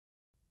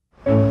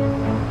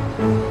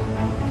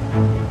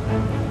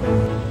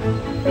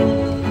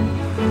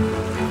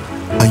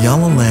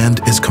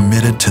is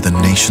committed to the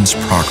nation's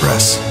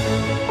progress,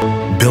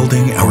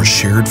 building our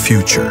shared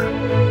future,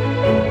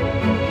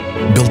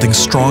 building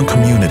strong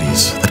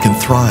communities that can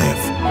thrive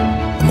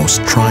in the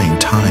most trying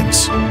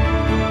times,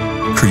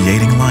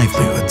 creating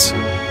livelihoods,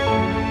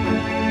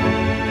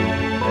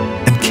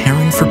 and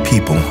caring for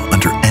people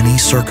under any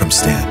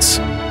circumstance,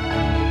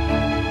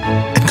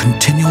 and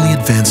continually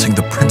advancing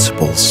the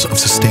principles of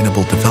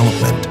sustainable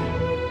development.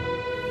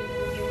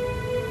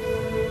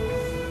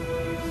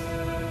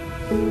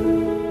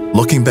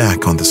 Looking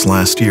back on this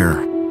last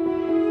year,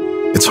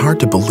 it's hard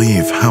to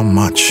believe how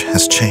much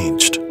has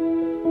changed,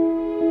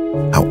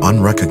 how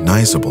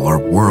unrecognizable our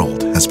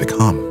world has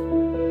become.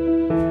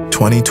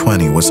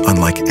 2020 was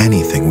unlike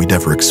anything we'd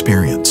ever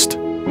experienced,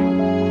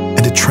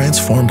 and it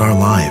transformed our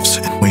lives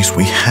in ways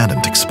we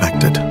hadn't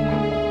expected.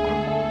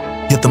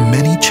 Yet the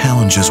many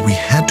challenges we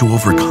had to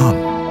overcome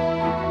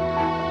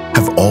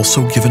have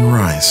also given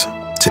rise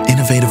to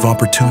innovative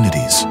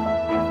opportunities.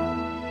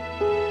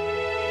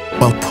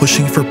 While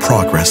pushing for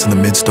progress in the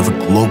midst of a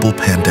global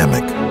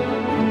pandemic,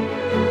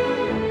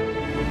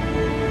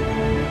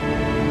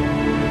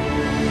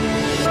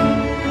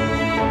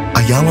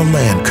 Ayala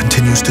Land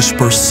continues to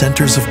spur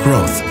centers of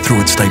growth through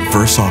its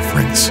diverse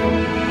offerings.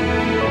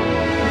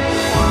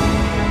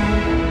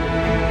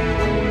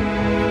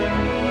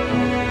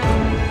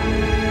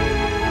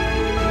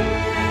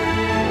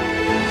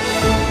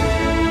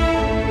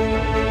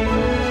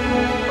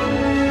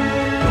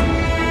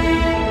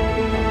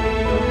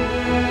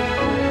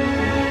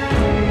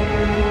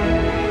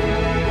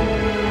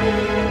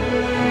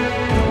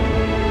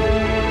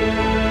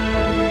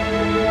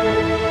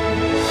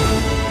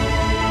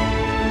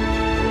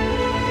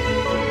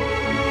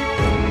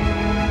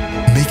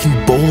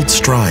 Making bold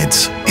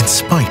strides in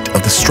spite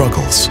of the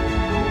struggles,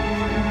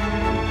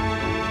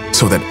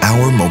 so that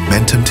our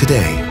momentum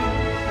today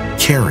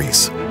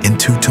carries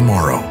into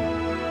tomorrow.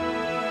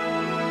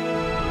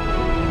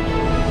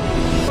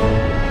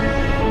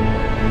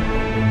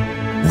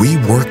 We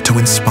work to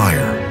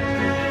inspire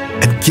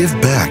and give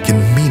back in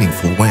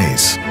meaningful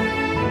ways,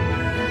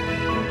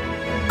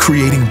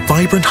 creating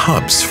vibrant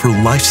hubs for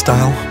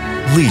lifestyle,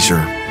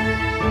 leisure,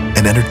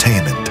 and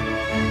entertainment,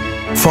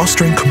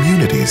 fostering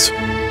communities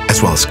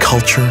as well as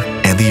culture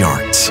and the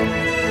arts,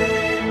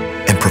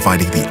 and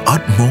providing the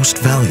utmost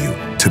value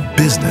to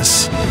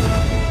business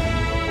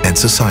and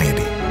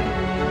society.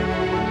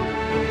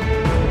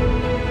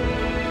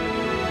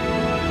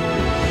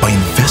 By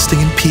investing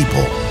in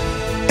people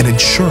and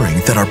ensuring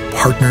that our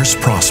partners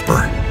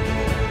prosper,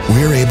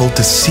 we're able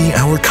to see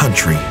our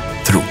country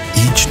through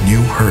each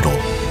new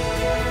hurdle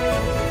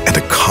and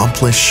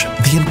accomplish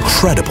the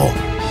incredible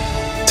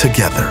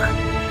together.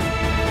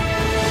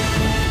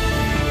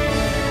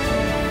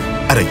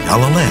 At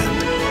Ayala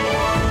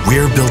Land,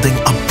 we're building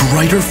a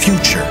brighter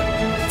future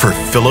for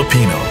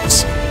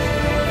Filipinos.